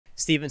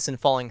Stevenson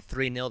falling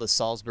 3-0 to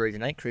Salisbury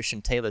tonight.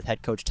 Christian Taylor,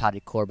 head coach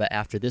Tati Korba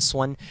after this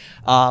one.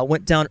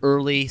 Went down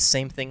early.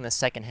 Same thing in the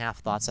second half.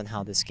 Thoughts on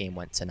how this game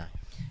went tonight?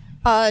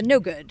 No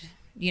good.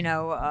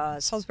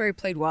 Salisbury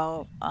played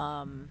well.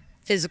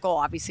 Physical,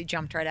 obviously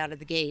jumped right out of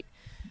the gate.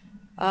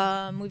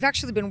 We've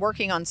actually been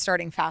working on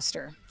starting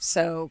faster.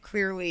 So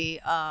clearly,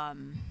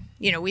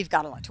 we've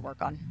got a lot to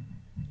work on.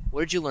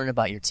 What did you learn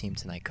about your team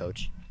tonight,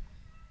 Coach?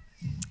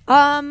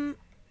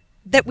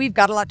 That we've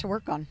got a lot to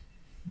work on.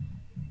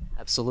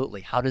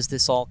 Absolutely. How does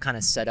this all kind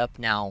of set up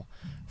now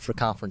for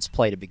conference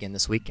play to begin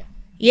this weekend?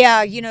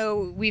 Yeah,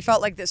 we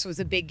felt like this was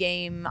a big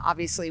game,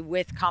 obviously,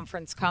 with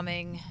conference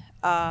coming.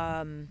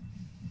 3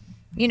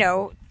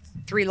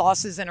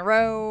 losses in a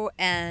row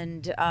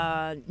and,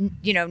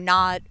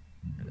 not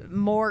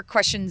more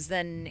questions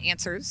than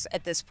answers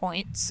at this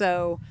point.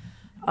 So,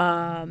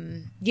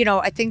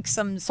 I think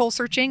some soul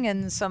searching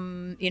and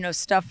some,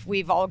 stuff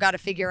we've all got to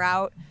figure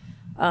out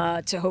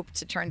to hope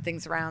to turn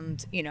things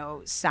around,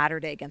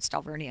 Saturday against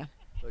Alvernia.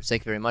 Coach,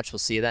 thank you very much. We'll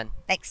see you then.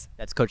 Thanks.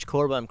 That's Coach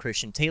Korba. I'm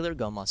Christian Taylor.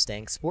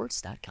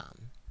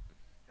 GoMustangsports.com.